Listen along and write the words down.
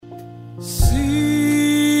Situlela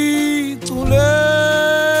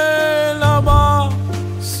ba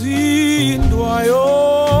sindwayo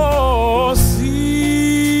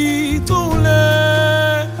situlela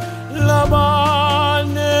ba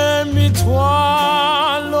nemithwalo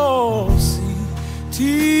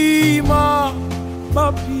sithima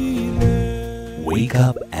baphile. Wake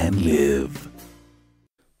up and live.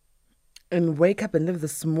 In Wake Up and Live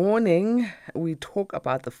this morning, we talk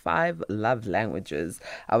about the 5 love languages.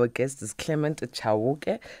 Our guest is Clement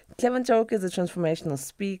Chauke. Clement Chauke is a transformational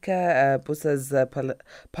speaker, BOSA's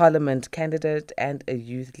parliament candidate, and a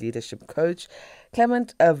youth leadership coach.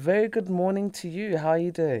 Clement, a very good morning to you. How are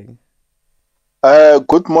you doing?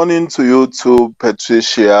 Good morning to you too,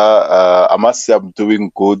 Patricia. I must say I'm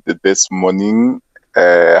doing good this morning.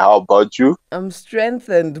 How about you? I'm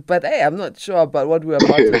strengthened, but hey, I'm not sure about what we're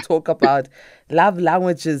about to talk about. Love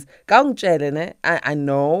languages. I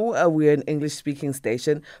know we're an English-speaking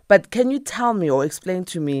station, but can you tell me or explain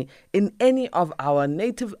to me in any of our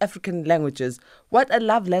native African languages what a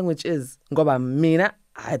love language is? Ngoba mina,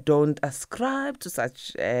 I don't ascribe to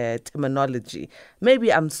such terminology.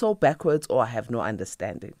 Maybe I'm so backwards or I have no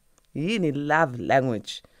understanding. Yini love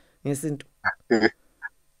language?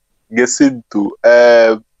 Ngesintu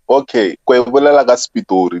okay kwebulela ka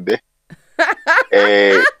Spitori de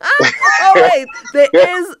Oh wait, there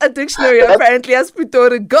is a dictionary apparently as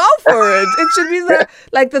Spitori. Go for it. It should be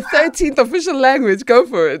the 13th official language. Go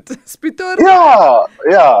for it. Spitori.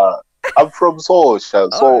 Yeah, I'm from Social,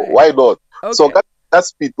 so right. why not? Okay. So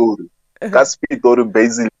that's Spitori. That's Spitori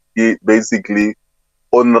basically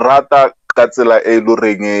on rata ka tsela e lo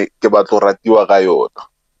reng ke batlo ratiwa ka yona.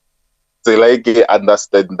 Tsela ke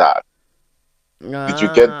understand that. Did you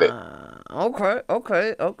get that?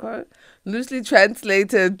 Okay. Loosely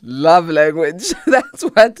translated love language. That's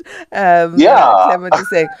what Clement is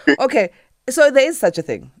saying. Okay, so there is such a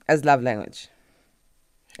thing as love language.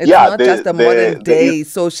 It's not just a modern day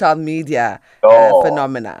social media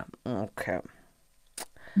phenomena. Okay.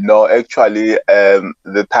 No, actually,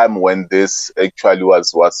 the time when this actually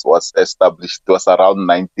was established was around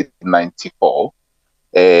 1994.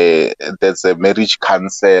 There's a marriage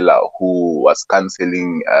counselor who was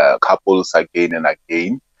counseling couples again and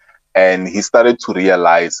again, and he started to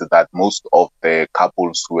realize that most of the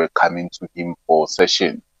couples who were coming to him for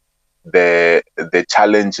session, the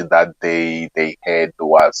challenge that they had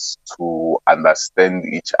was to understand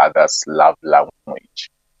each other's love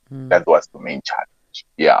language. That was the main challenge.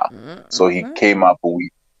 Yeah. So he came up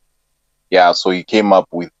with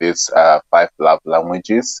this 5 love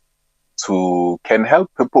languages can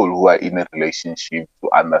help people who are in a relationship to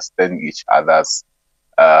understand each other's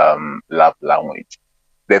love language.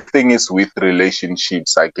 The thing is with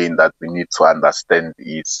relationships, again, that we need to understand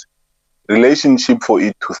is relationship, for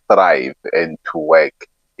it to thrive and to work,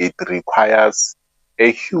 it requires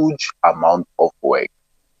a huge amount of work.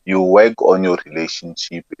 You work on your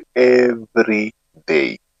relationship every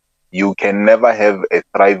day. You can never have a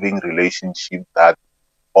thriving relationship that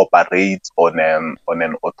operates on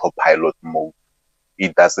an autopilot mode.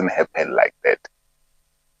 It doesn't happen like that.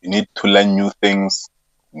 You need to learn new things,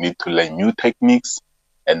 you need to learn new techniques,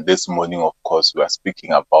 and this morning, of course, we are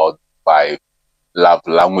speaking about 5 love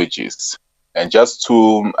languages. And just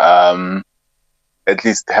to at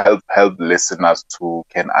least help listeners to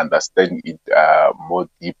can understand it more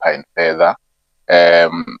deeper and further, a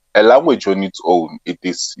language on its own, it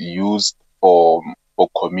is used for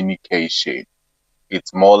communication.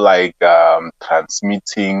 It's more like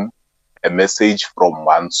transmitting a message from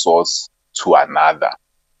one source to another.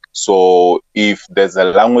 So if there's a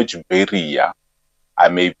language barrier, I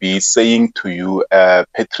may be saying to you,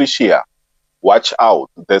 Patricia, watch out.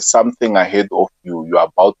 There's something ahead of you. You're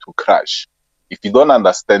about to crash. If you don't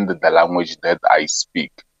understand the language that I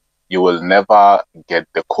speak, you will never get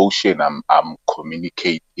the quotient I'm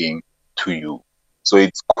communicating to you. So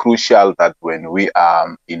it's crucial that when we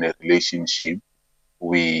are in a relationship,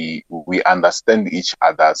 we understand each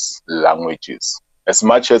other's languages. As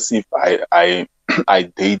much as if I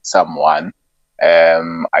date someone,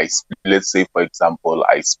 let's say for example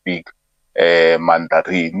I speak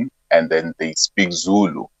Mandarin and then they speak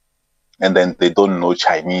Zulu, and then they don't know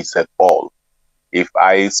Chinese at all. If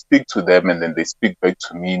I speak to them and then they speak back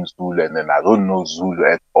to me in Zulu and then I don't know Zulu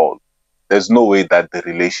at all, there's no way that the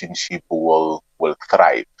relationship will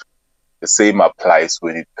thrive. The same applies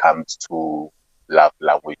when it comes to love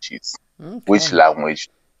languages. Okay. Which language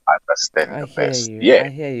understand the best? I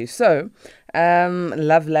hear you. So,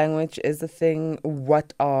 love language is the thing.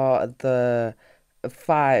 What are the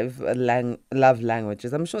five love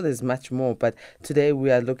languages. I'm sure there's much more, but today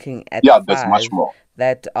we are looking at Yeah, there's much five more.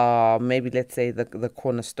 that are maybe, let's say, the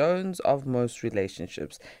cornerstones of most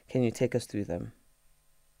relationships. Can you take us through them?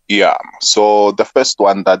 Yeah. So the first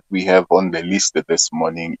one that we have on the list this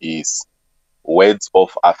morning is words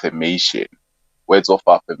of affirmation. Words of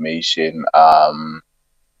affirmation.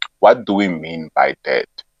 What do we mean by that?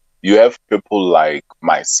 You have people like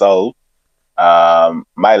myself.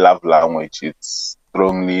 My love language is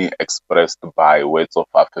strongly expressed by words of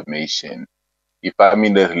affirmation. If I'm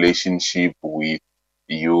in a relationship with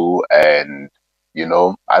you and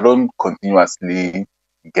I don't continuously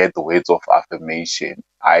get words of affirmation,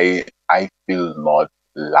 I feel not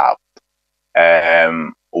loved.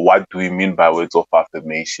 What do we mean by words of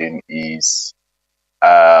affirmation is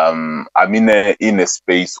I'm in a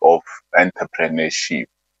space of entrepreneurship.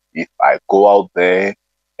 If I go out there,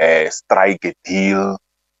 strike a deal,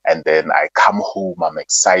 and then I come home, I'm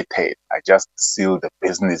excited. I just seal the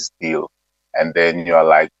business deal, and then you're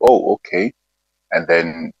like, oh, okay. And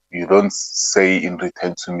then you don't say in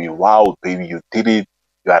return to me, wow, baby, you did it.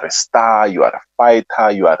 You are a star. You are a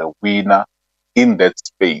fighter. You are a winner. In that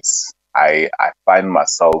space, I find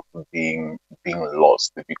myself being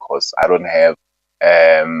lost because I don't have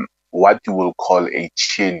what you will call a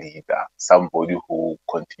cheerleader, somebody who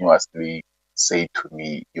continuously say to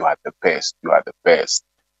me, you are the best, you are the best.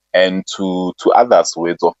 And to others,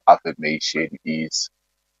 words of affirmation is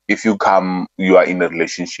if you are in a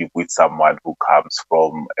relationship with someone who comes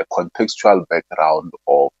from a contextual background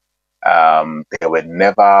of they were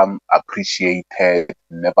never appreciated,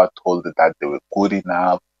 never told that they were good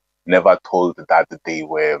enough, never told that they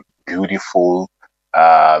were beautiful,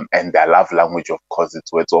 and their love language, of course,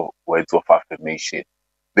 it's words of affirmation.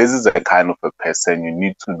 This is a kind of a person you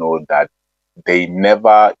need to know that they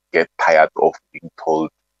never get tired of being told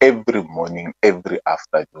every morning, every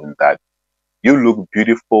afternoon that you look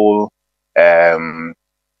beautiful. Um,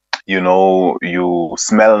 you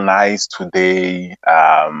smell nice today.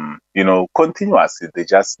 Continuously, they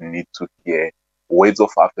just need to hear words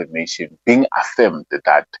of affirmation, being affirmed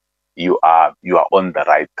that you are on the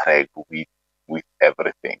right track with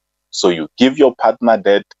everything. So you give your partner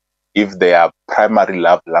that if their primary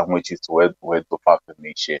love language is words of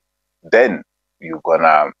affirmation, then you're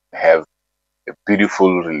gonna have a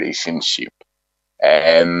beautiful relationship.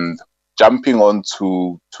 And jumping on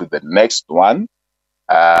to the next one,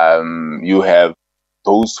 you have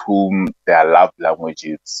those whom their love language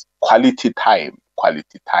is quality time.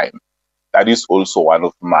 Quality time. That is also one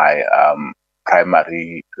of my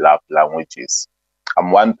primary love languages.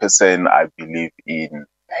 I'm one person I believe in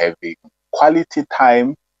having quality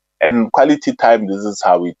time. And quality time, this is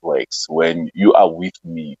how it works. When you are with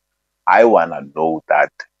me, I want to know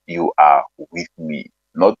that you are with me,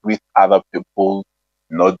 not with other people,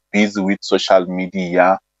 not busy with social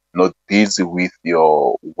media, not busy with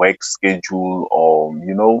your work schedule or,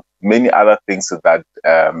 many other things that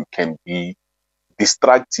can be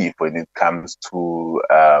destructive when it comes to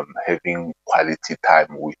having quality time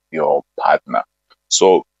with your partner.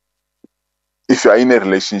 So if you are in a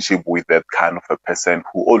relationship with that kind of a person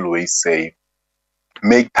who always say,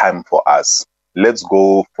 make time for us, let's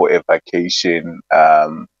go for a vacation,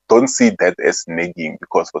 don't see that as nagging,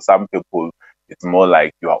 because for some people it's more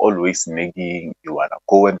like you are always nagging, you want to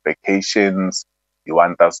go on vacations, you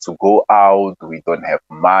want us to go out, we don't have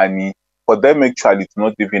money. For them, actually, it's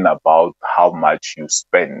not even about how much you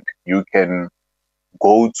spend. You can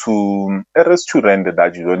go to a restaurant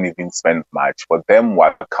that you don't even spend much. For them,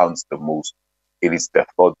 what counts the most, it is the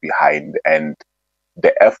thought behind and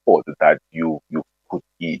the effort that you put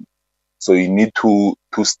in. So you need to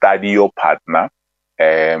study your partner,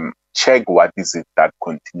 check what is it that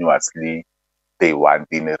continuously they want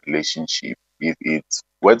in a relationship. If it's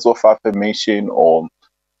words of affirmation or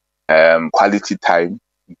quality time,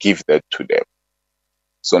 give that to them.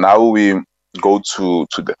 So now we go to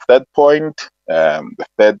the third point. The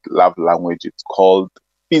third love language is called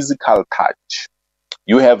physical touch.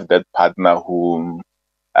 You have that partner who,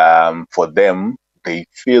 for them, they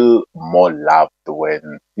feel more loved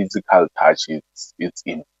when physical touch is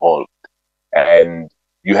involved. And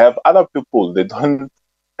you have other people, they don't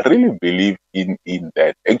really believe in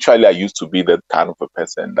that. Actually, I used to be that kind of a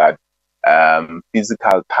person that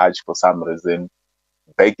physical touch, for some reason,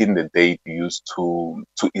 back in the day, it used to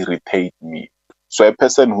irritate me. So a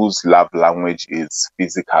person whose love language is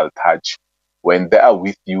physical touch, when they are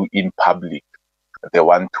with you in public, they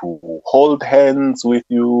want to hold hands with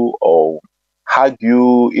you or hug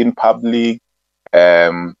you in public.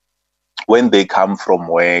 Um, when they come from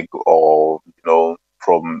work or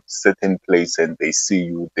from certain place and they see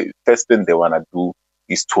you, the first thing they want to do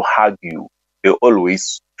is to hug you. They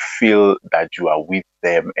always feel that you are with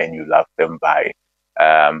them and you love them by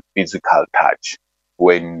physical touch.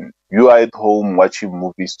 When you are at home watching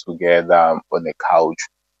movies together on a couch,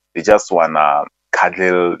 they just want to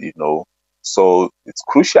cuddle, So it's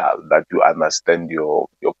crucial that you understand your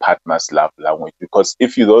partner's love language, because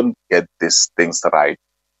if you don't get these things right,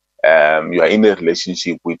 you are in a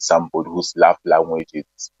relationship with somebody whose love language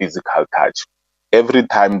is physical touch. Every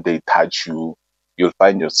time they touch you, you'll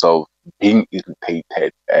find yourself being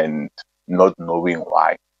irritated and not knowing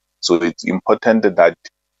why. So it's important that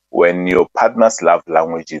when your partner's love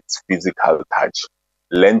language is physical touch,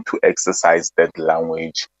 learn to exercise that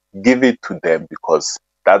language, give it to them, because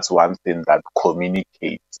that's one thing that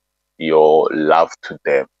communicates your love to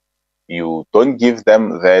them. You don't give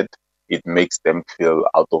them that, it makes them feel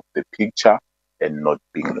out of the picture and not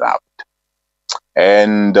being loved.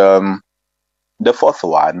 And the fourth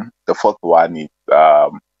one is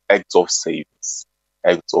acts of service.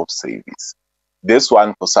 Acts of service. This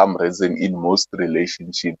one, for some reason, in most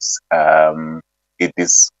relationships, it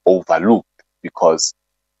is overlooked, because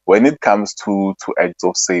when it comes to acts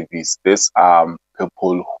of service, there's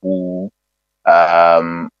people who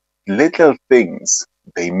little things,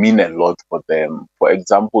 they mean a lot for them. For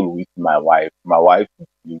example, with my wife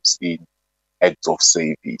believes in acts of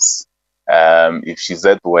service. If she's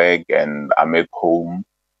at work and I'm at home,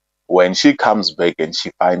 when she comes back and she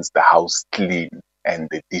finds the house clean and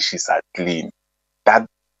the dishes are clean, that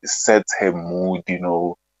sets her mood,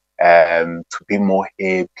 to be more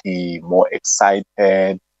happy, more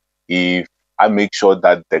excited. If I make sure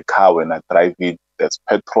that the car, when I drive it, there's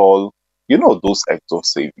petrol, those acts of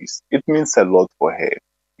service, it means a lot for her.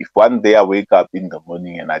 If one day I wake up in the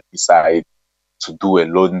morning and I decide to do a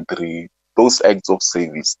laundry, those acts of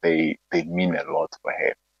service, they mean a lot for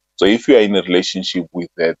her. So if you are in a relationship with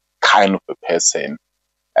that kind of a person,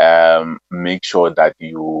 make sure that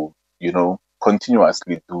you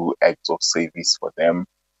continuously do acts of service for them,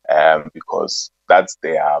 because that's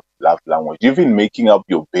their love language. Even making up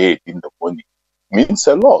your bed in the morning means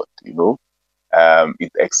a lot.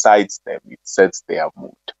 It excites them, it sets their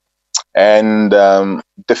mood. And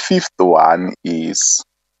the fifth one is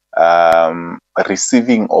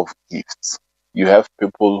receiving of gifts. You have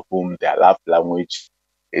people whom their love language,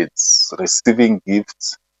 it's receiving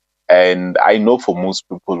gifts. And I know for most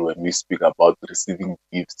people, when we speak about receiving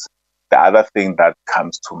gifts, the other thing that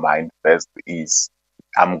comes to mind first is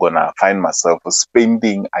I'm going to find myself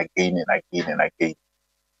spending again and again and again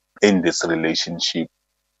in this relationship.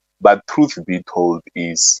 But truth be told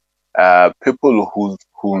is people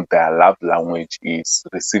whom their love language is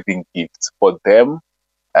receiving gifts, for them,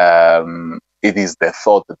 it is the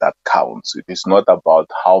thought that counts. It is not about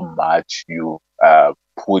how much you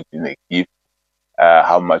put in a gift,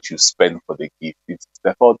 how much you spend for the gift. It's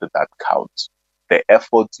the thought that counts, the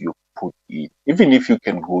effort you put in. Even if you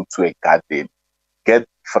can go to a garden, get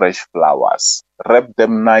fresh flowers, wrap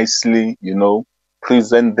them nicely,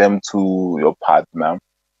 present them to your partner,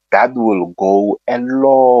 that will go a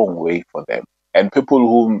long way for them. And people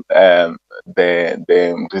whom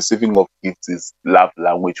the receiving of gifts is love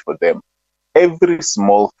language for them, every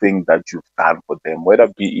small thing that you've done for them, whether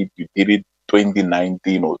be it you did it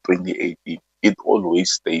 2019 or 2018, it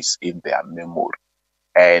always stays in their memory.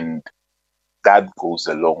 And that goes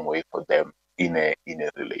a long way for them in a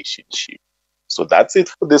relationship. So that's it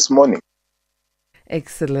for this morning.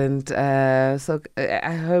 Excellent. I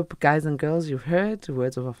hope, guys and girls, you've heard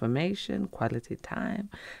words of affirmation, quality time,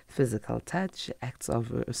 physical touch, acts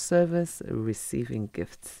of service, receiving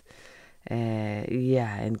gifts.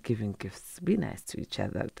 And giving gifts. Be nice to each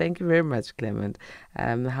other. Thank you very much, Clement.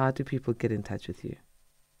 How do people get in touch with you?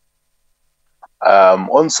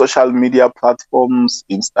 On social media platforms,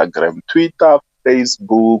 Instagram, Twitter,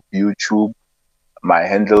 Facebook, YouTube. My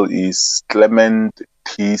handle is Clement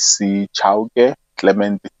Chauke.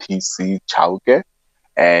 Clement Chauke.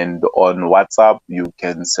 And on WhatsApp, you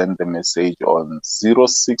can send the message on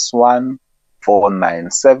 061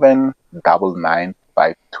 497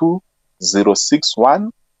 9952.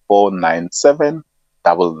 061 497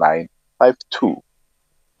 9952.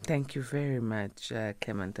 Thank you very much,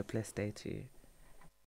 Clement. A blessed day to you.